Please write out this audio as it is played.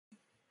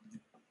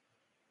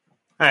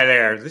Hi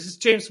there, this is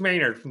James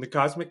Maynard from the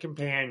Cosmic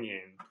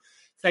Companion.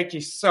 Thank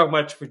you so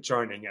much for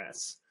joining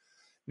us.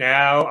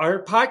 Now,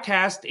 our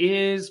podcast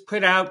is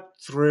put out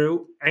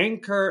through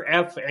Anchor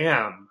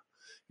FM.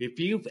 If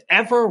you've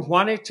ever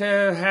wanted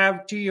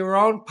to do your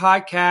own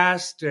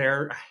podcast,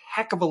 they're a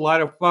heck of a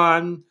lot of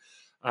fun.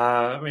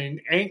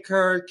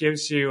 Anchor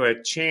gives you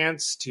a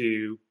chance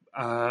to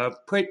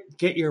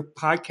get your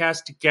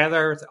podcast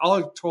together with all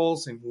the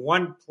tools in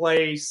one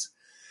place.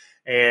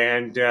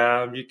 And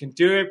you can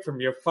do it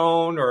from your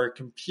phone or a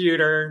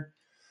computer.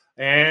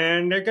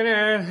 And they're going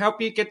to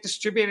help you get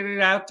distributed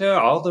out to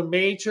all the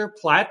major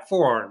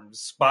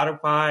platforms.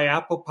 Spotify,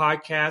 Apple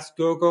Podcasts,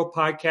 Google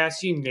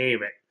Podcasts, you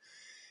name it.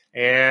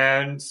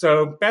 And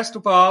so, best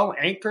of all,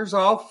 Anchor's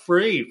all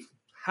free.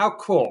 How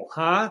cool,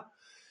 huh?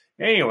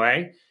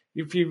 Anyway,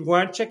 if you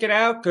want to check it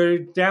out, go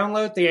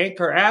download the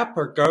Anchor app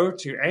or go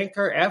to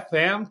Anchor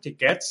FM to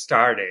get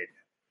started.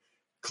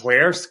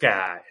 Clear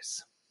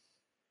skies.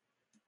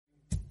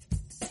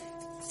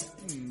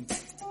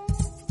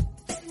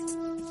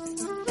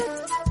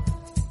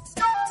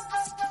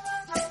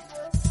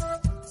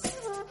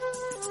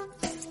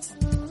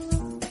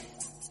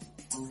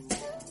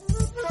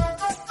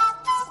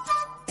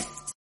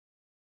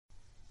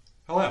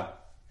 Hello,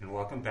 and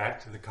welcome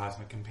back to the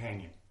Cosmic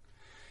Companion.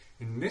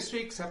 In this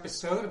week's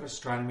episode of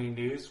Astronomy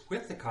News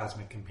with the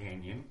Cosmic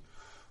Companion,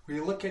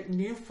 we look at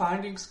new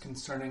findings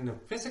concerning the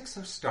physics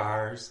of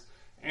stars,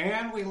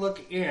 and we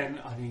look in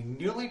on a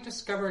newly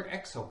discovered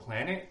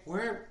exoplanet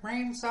where it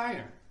rains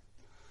iron.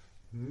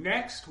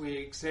 Next, we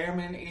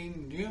examine a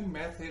new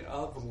method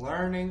of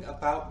learning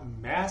about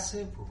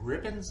massive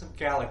ribbons of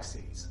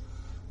galaxies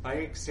by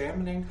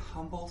examining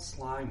Hubble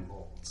slime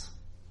molds.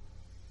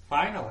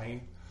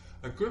 Finally,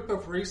 a group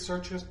of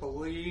researchers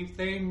believe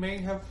they may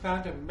have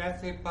found a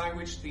method by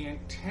which the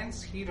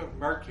intense heat of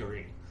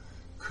Mercury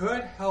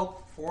could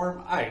help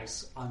form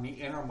ice on the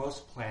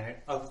innermost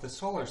planet of the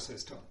solar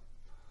system.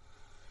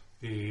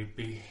 The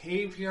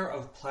behavior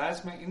of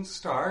plasma in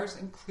stars,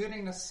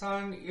 including the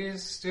Sun,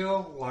 is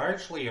still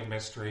largely a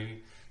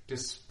mystery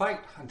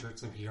despite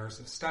hundreds of years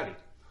of study.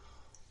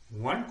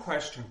 One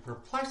question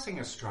perplexing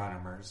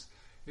astronomers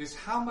is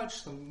how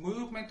much the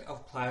movement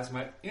of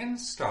plasma in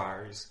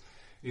stars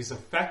is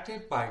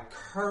affected by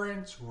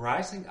currents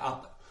rising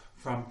up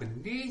from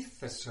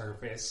beneath the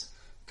surface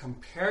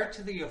compared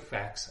to the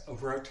effects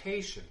of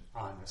rotation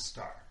on the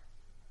star.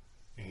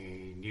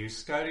 A new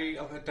study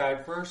of a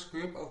diverse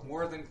group of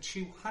more than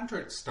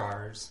 200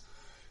 stars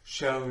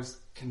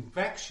shows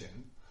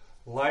convection,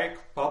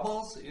 like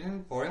bubbles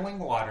in boiling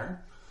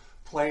water,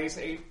 plays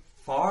a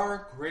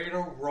far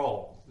greater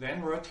role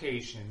than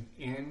rotation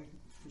in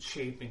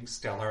shaping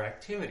stellar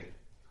activity.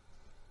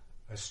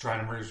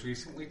 Astronomers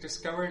recently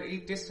discovered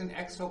a distant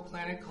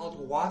exoplanet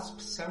called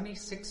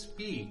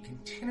WASP-76b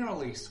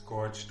continually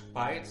scorched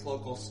by its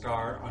local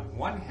star on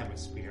one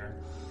hemisphere,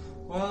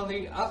 while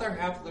the other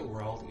half of the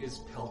world is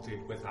pelted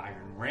with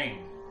iron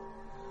rain.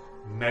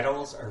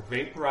 Metals are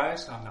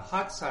vaporized on the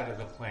hot side of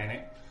the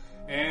planet,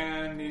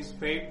 and these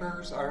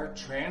vapors are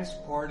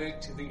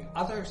transported to the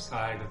other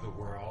side of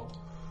the world,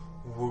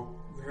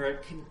 where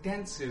it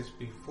condenses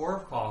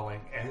before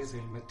falling as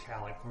a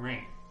metallic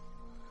rain.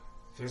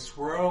 This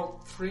world,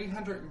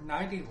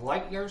 390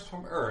 light-years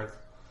from Earth,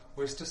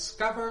 was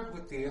discovered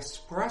with the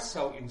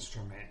ESPRESSO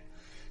instrument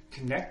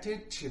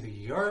connected to the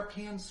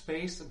European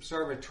Space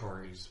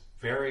Observatory's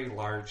Very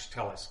Large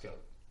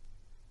Telescope.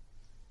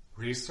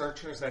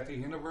 Researchers at the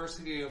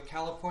University of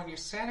California,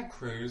 Santa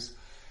Cruz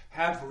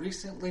have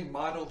recently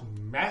modeled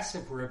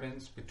massive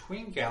ribbons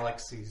between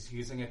galaxies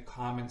using a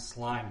common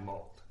slime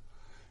mold.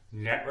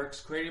 Networks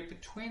created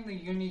between the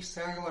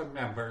unicellular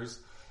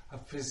members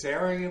of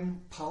Fusarium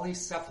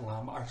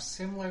polycephalum are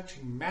similar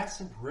to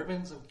massive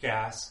ribbons of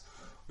gas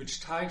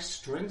which tie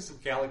strings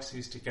of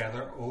galaxies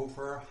together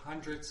over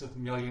hundreds of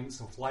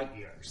millions of light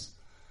years.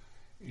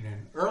 In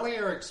an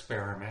earlier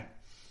experiment,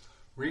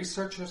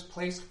 researchers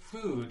placed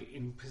food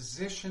in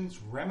positions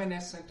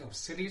reminiscent of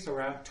cities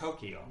around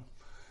Tokyo,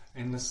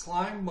 and the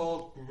slime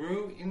mold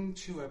grew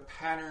into a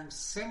pattern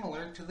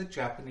similar to the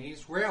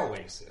Japanese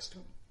railway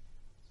system.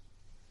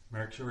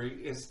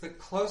 Mercury is the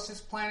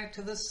closest planet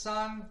to the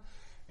Sun,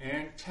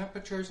 and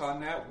temperatures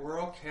on that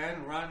world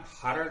can run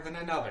hotter than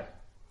an oven.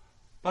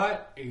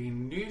 But a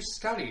new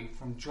study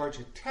from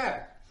Georgia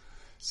Tech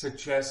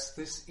suggests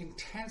this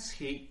intense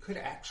heat could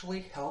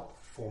actually help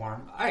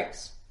form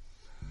ice.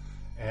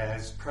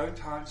 As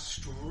protons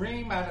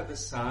stream out of the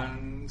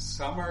Sun,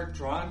 some are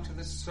drawn to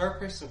the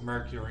surface of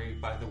Mercury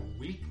by the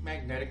weak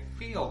magnetic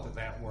field of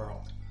that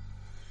world.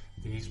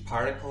 These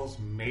particles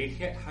may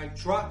hit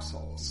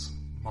hydroxyls,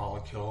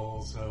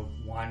 molecules of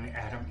one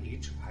atom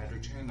each of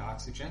hydrogen and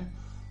oxygen,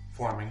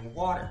 forming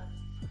water.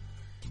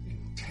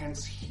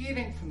 Intense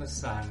heating from the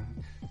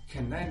Sun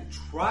can then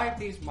drive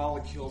these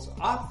molecules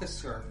off the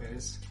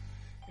surface,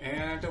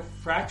 and a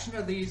fraction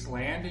of these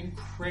land in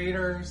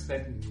craters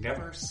that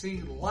never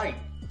see light,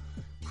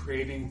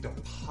 creating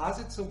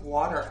deposits of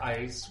water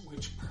ice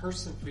which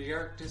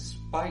persevere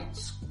despite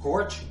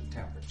scorching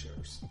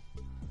temperatures.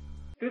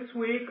 This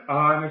week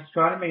on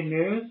Astronomy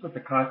News with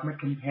the Cosmic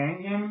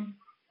Companion,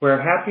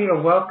 we're happy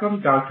to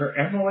welcome Dr.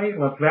 Emily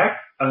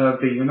Levesque of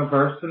the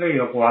University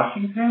of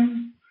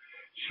Washington.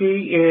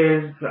 She's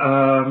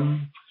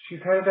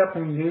headed up a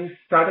new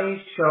study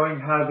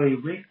showing how the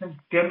recent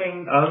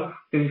dimming of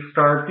the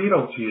star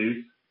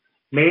Betelgeuse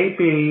may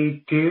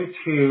be due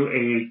to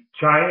a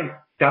giant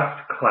dust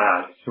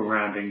cloud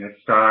surrounding the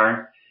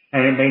star,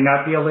 and it may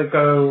not be able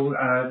to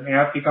may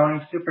not be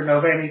going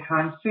supernova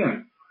anytime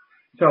soon.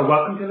 So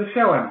welcome to the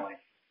show, Emily.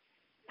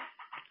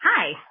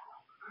 Hi.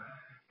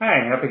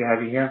 Hi, happy to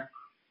have you here.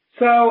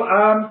 So,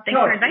 thanks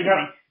for inviting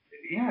me.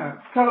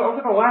 Yeah. So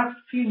over the last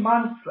few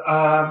months,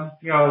 a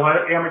lot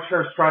of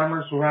amateur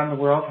astronomers around the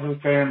world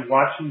have been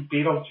watching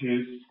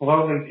Betelgeuse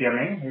slowly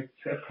dimming. It's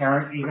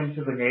apparent even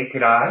to the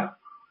naked eye.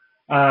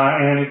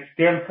 And it's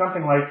dimmed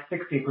something like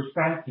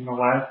 60%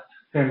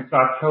 since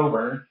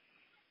October.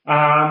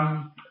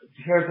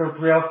 Here's a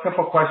real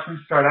simple question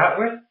to start out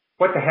with.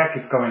 What the heck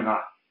is going on?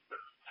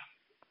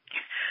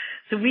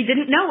 So we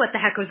didn't know what the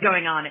heck was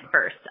going on at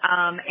first.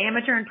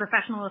 Amateur and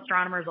professional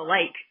astronomers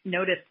alike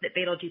noticed that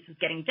Betelgeuse was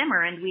getting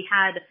dimmer, and we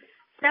had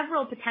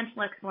several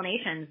potential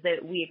explanations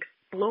that we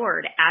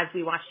explored as we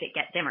watched it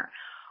get dimmer.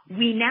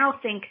 We now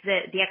think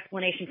that the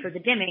explanation for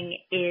the dimming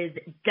is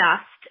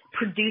dust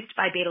produced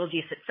by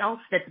Betelgeuse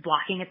itself that's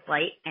blocking its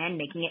light and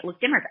making it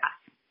look dimmer to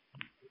us.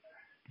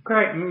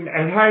 Great. And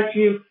how'd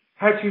you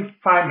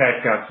find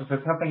that dust? Was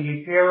it something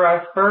you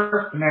theorized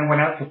first and then went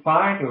out to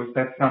find, or was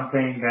that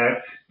something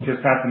that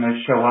just happened to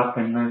show up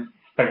in the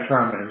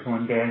spectrometers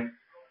one day?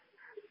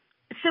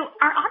 So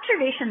our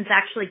observations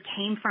actually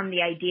came from the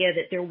idea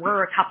that there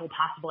were a couple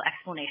possible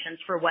explanations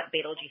for what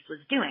Betelgeuse was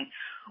doing.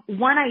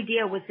 One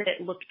idea was that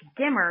it looked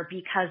dimmer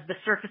because the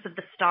surface of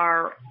the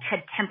star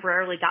had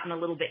temporarily gotten a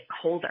little bit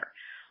colder.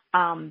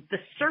 The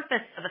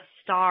surface of a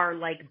star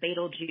like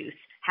Betelgeuse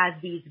has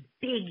these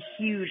big,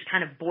 huge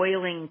kind of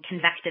boiling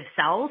convective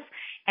cells,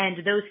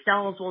 and those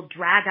cells will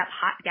drag up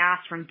hot gas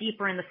from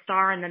deeper in the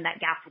star, and then that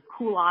gas will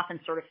cool off and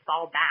sort of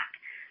fall back.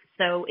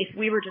 So if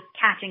we were just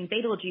catching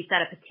Betelgeuse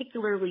at a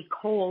particularly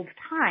cold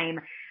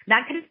time,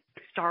 that could make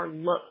the star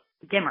look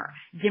dimmer.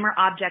 Dimmer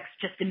objects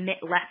just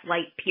emit less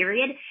light,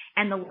 period,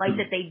 and the light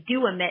that they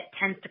do emit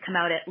tends to come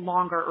out at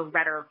longer or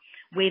redder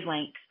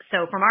wavelengths.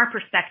 So from our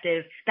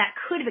perspective, that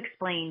could have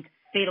explained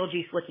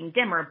Betelgeuse looking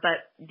dimmer,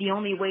 but the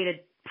only way to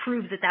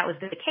prove that that was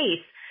the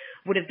case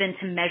would have been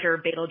to measure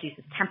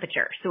Betelgeuse's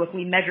temperature. So if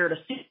we measured a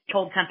super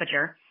cold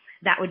temperature,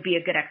 that would be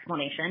a good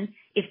explanation.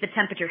 If the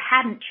temperature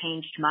hadn't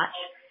changed much,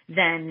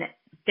 then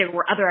there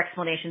were other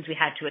explanations we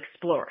had to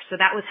explore. So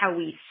that was how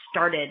we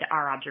started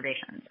our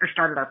observations, or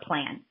started our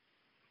plan.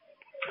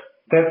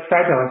 That's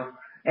fabulous.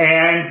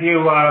 And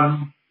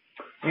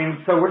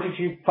so what did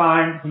you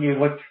find when you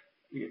looked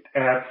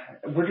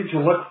what did you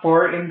look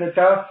for in the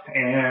dust,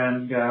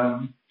 and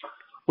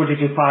what did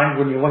you find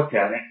when you looked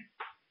at it?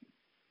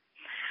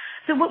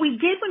 So what we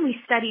did when we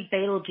studied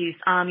Betelgeuse,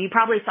 you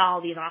probably saw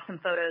all these awesome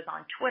photos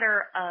on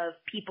Twitter of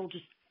people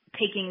just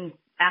taking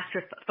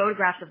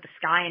photographs of the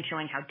sky and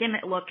showing how dim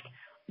it looked.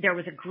 There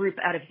was a group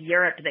out of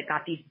Europe that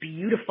got these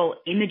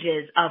beautiful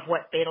images of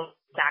what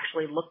Betelgeuse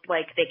actually looked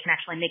like. They can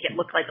actually make it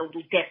look like a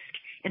little disk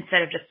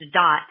instead of just a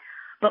dot.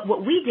 But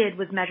what we did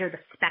was measure the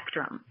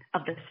spectrum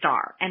of the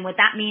star. And what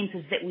that means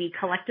is that we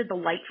collected the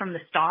light from the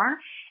star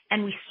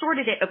and we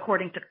sorted it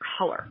according to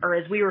color, or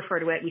as we refer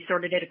to it, we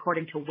sorted it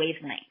according to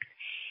wavelength.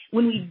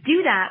 When we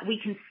do that,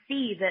 we can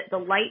see that the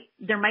light,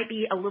 there might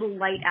be a little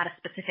light at a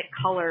specific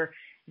color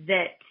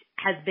that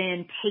has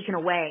been taken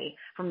away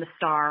from the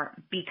star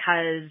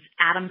because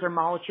atoms or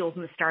molecules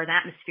in the star's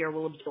atmosphere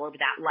will absorb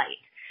that light.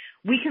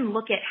 We can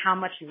look at how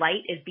much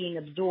light is being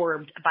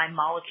absorbed by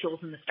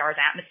molecules in the star's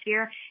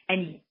atmosphere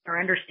and our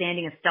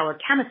understanding of stellar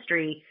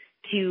chemistry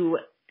to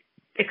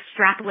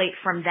extrapolate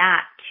from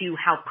that to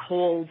how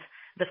cold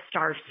the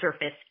star's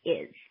surface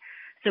is.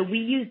 So we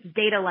use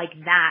data like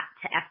that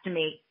to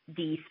estimate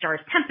the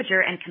star's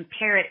temperature and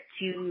compare it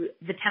to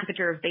the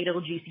temperature of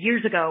Betelgeuse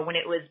years ago when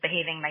it was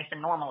behaving nice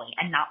and normally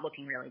and not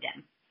looking really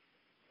dim.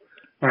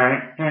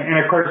 Right. And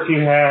of course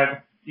you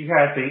had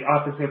the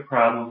opposite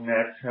problem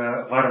that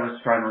a lot of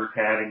astronomers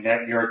had, in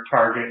that your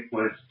target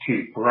was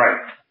too bright.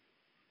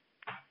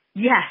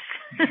 Yes.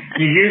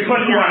 You usually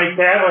want a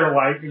gather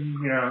light,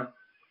 and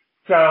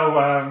so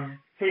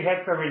you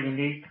had sort of a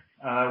unique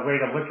way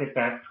to look at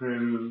that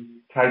through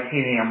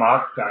titanium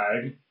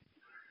oxide.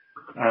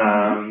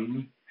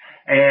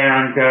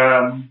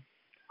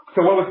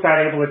 So what was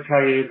that able to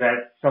tell you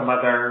that some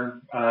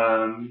other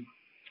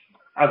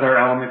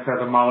elements of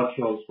the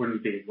molecules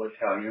wouldn't be able to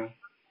tell you?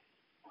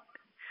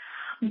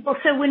 Well,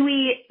 so when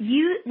we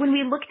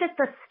looked at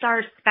the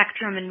star's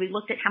spectrum and we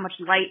looked at how much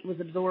light was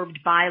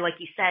absorbed by, like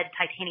you said,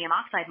 titanium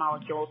oxide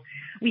molecules,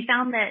 we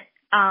found that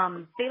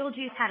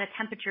Betelgeuse had a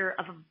temperature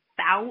of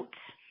about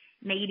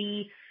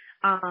maybe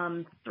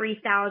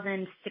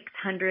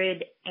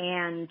 3,600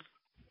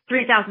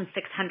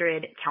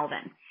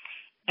 Kelvin.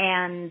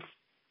 And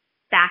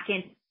back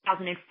in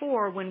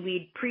 2004, when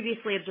we'd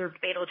previously observed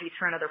Betelgeuse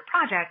for another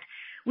project,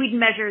 we'd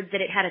measured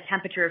that it had a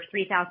temperature of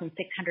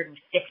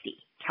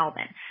 3,650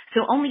 Kelvin.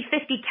 So only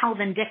 50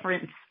 Kelvin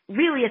difference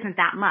really isn't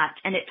that much.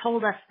 And it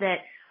told us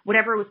that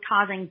whatever was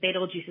causing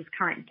Betelgeuse's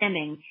current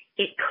dimming,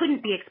 it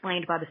couldn't be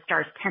explained by the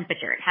star's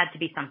temperature. It had to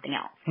be something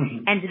else.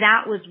 Mm-hmm. And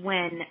that was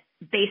when,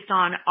 based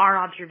on our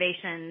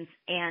observations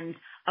and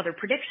other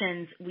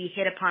predictions, we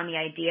hit upon the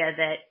idea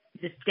that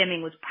this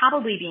dimming was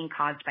probably being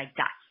caused by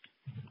dust.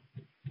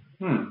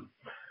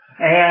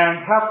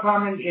 And how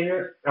common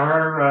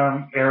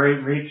are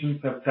area regions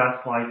of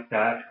dust like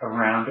that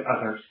around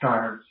other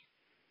stars?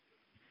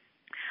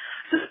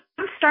 So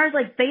some stars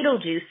like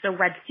Betelgeuse, so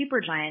red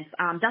supergiants,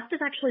 dust is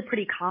actually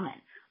pretty common.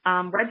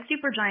 Red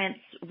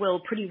supergiants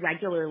will pretty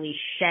regularly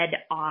shed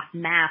off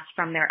mass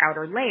from their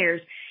outer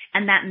layers,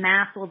 and that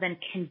mass will then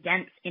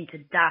condense into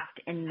dust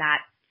in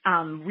that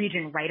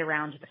region right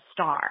around the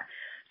star.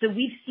 So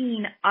we've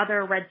seen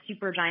other red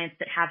supergiants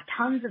that have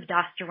tons of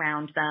dust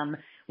around them.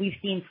 We've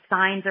seen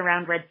signs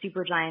around red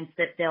supergiants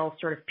that they'll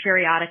sort of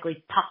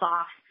periodically puff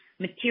off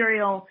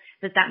material,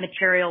 that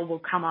material will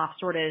come off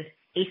sort of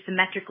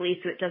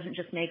asymmetrically, so it doesn't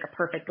just make a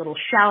perfect little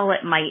shell.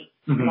 It might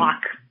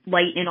block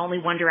light in only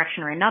one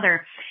direction or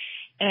another.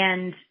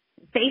 And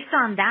based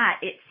on that,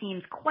 it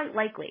seems quite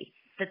likely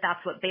that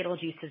that's what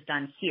Betelgeuse has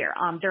done here.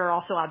 There are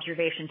also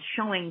observations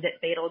showing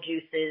that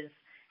Betelgeuse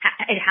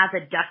it has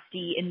a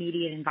dusty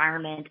immediate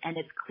environment, and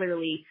it's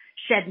clearly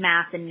shed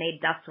mass and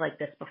made dust like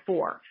this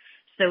before.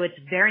 So it's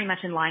very much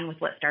in line with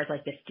what stars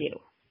like this do.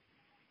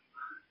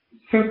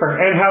 Super.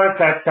 And how is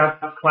that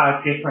dust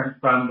cloud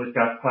different from the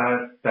dust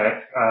clouds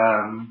that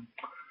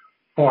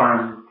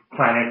form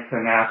planets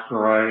and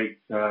asteroids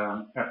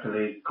after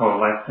they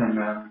coalesce in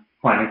a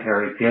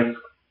planetary disk?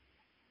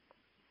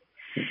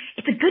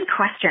 It's a good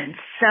question.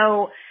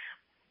 So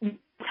we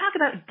talk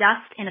about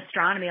dust in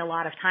astronomy a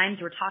lot of times.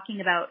 We're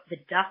talking about the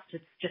dust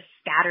that's just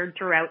scattered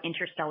throughout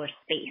interstellar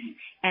space.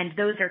 And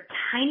those are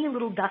tiny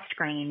little dust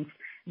grains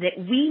that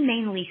we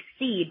mainly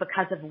see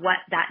because of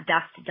what that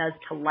dust does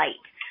to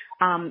light.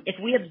 If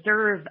we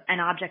observe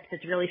an object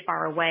that's really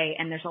far away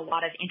and there's a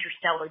lot of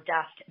interstellar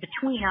dust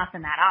between us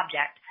and that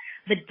object,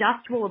 the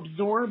dust will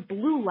absorb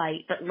blue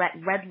light but let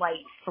red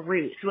light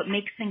through. So it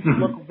makes things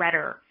look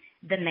redder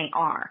than they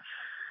are.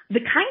 The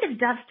kind of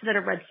dust that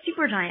a red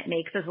supergiant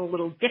makes is a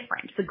little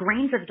different. The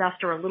grains of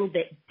dust are a little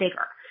bit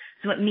bigger.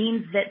 So it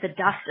means that the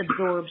dust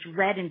absorbs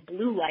red and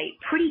blue light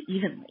pretty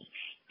evenly.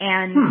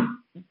 And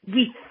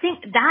we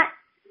think that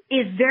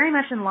is very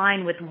much in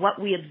line with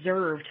what we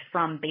observed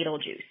from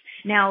Betelgeuse.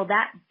 Now,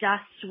 that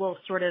dust will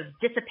sort of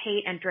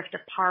dissipate and drift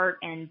apart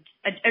and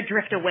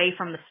drift away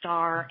from the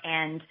star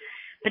and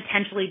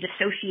potentially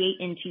dissociate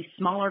into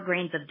smaller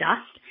grains of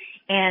dust.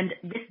 And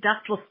this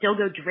dust will still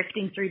go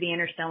drifting through the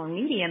interstellar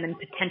medium and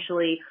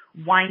potentially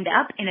wind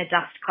up in a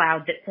dust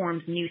cloud that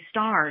forms new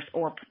stars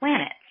or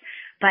planets.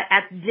 But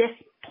at this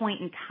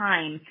point in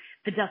time,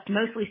 the dust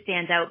mostly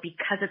stands out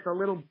because it's a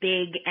little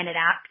big and it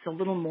acts a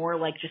little more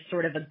like just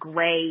sort of a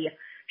gray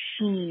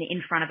sheen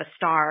in front of a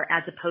star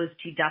as opposed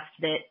to dust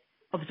that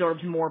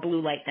absorbs more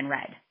blue light than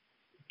red.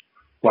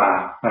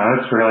 Wow,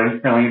 that's really,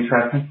 really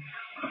interesting.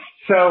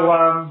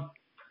 So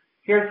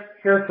here's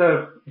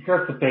the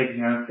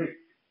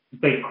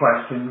big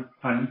question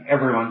on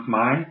everyone's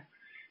mind.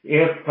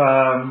 If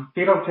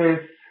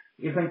Betelgeuse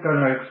isn't going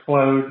to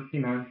explode,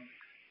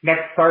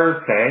 next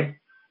Thursday,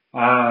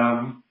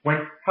 how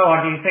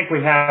long do you think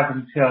we have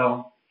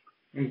until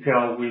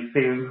we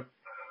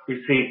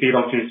see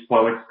Betelgeuse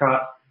blow its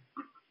top?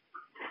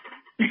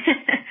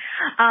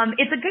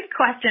 It's a good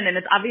question, and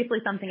it's obviously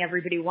something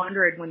everybody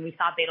wondered when we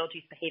saw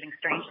Betelgeuse behaving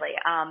strangely.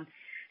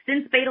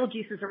 Since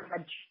Betelgeuse is a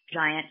red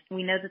giant,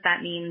 we know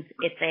that means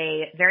it's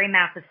a very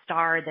massive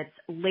star that's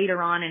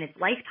later on in its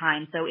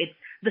lifetime. So it's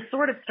the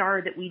sort of star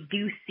that we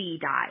do see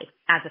die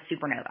as a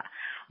supernova.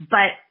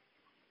 But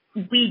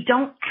we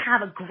don't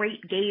have a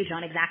great gauge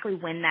on exactly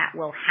when that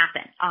will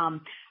happen.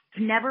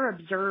 We've never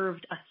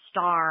observed a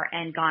star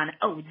and gone,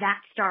 oh, that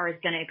star is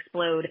going to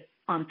explode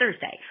on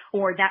Thursday,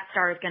 or that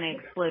star is going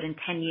to explode in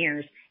 10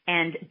 years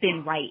and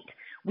been right.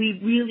 We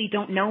really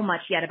don't know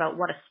much yet about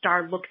what a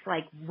star looks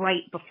like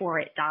right before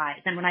it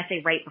dies. And when I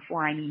say right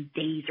before, I mean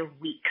days or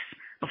weeks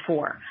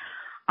before.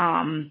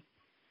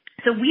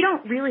 So we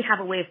don't really have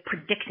a way of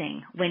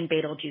predicting when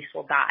Betelgeuse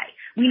will die.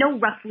 We know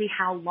roughly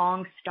how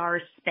long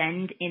stars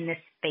spend in this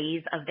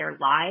phase of their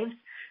lives.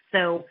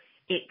 So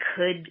it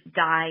could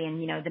die in,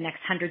 the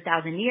next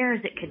 100,000 years.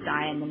 It could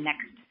die in the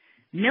next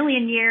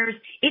million years.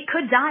 It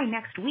could die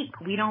next week.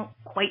 We don't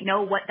quite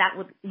know what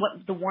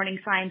the warning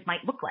signs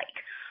might look like.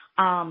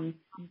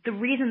 The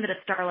reason that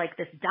a star like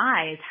this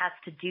dies has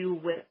to do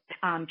with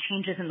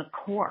changes in the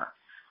core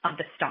of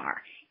the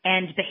star.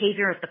 And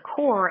behavior at the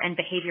core and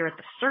behavior at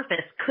the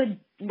surface could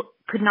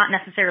not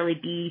necessarily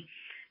be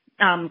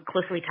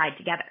closely tied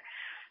together.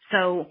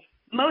 So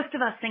most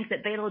of us think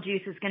that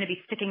Betelgeuse is going to be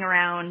sticking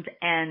around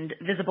and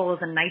visible as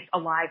a nice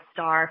alive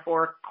star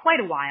for quite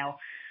a while.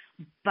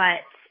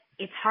 But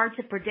it's hard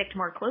to predict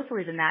more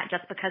closely than that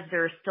just because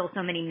there are still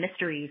so many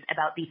mysteries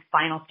about these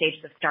final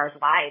stages of stars'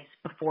 lives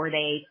before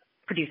they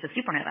produce a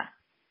supernova.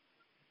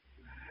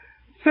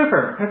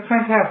 Super. That's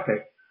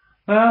fantastic.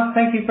 Well,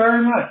 thank you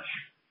very much.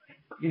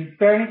 is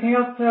there anything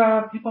else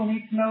people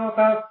need to know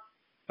about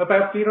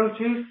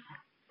Betelgeuse?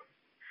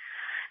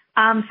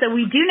 So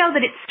we do know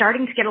that it's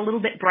starting to get a little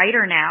bit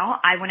brighter now.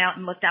 I went out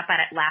and looked up at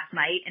it last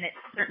night, and it's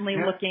certainly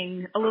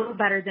looking a little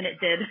better than it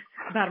did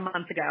about a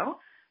month ago.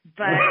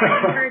 But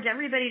I encourage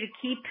everybody to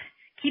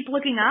keep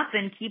looking up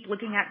and keep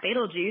looking at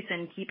Betelgeuse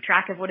and keep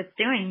track of what it's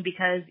doing,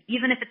 because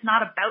even if it's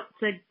not about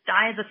to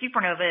die as a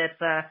supernova,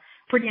 it's a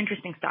pretty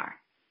interesting star.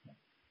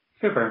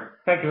 Super.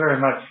 Thank you very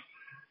much.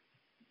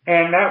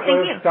 And that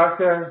was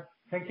Dr.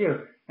 Thank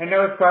you. And that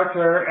was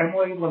Dr.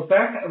 Emily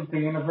Levesque of the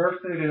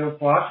University of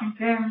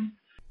Washington.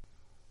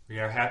 We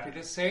are happy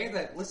to say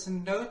that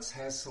Listen Notes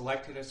has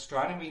selected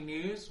Astronomy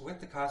News with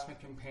the Cosmic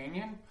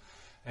Companion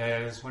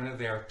as one of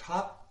their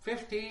top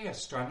 50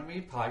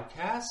 astronomy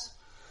podcasts,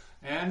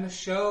 and the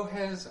show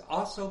has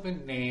also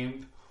been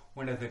named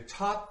one of the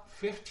top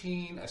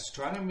 15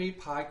 astronomy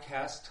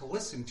podcasts to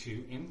listen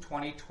to in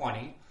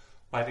 2020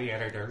 by the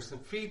editors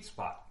of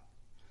FeedSpot.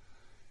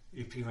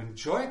 If you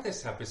enjoyed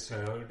this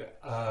episode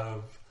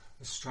of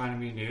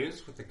Astronomy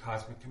News with the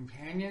Cosmic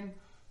Companion,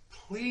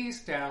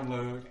 please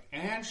download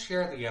and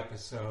share the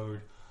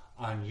episode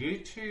on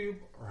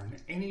YouTube or on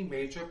any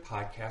major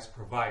podcast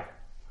provider.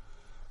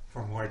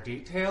 For more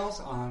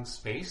details on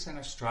space and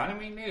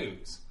astronomy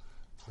news,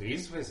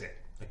 please visit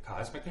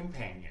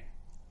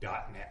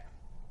thecosmiccompanion.net.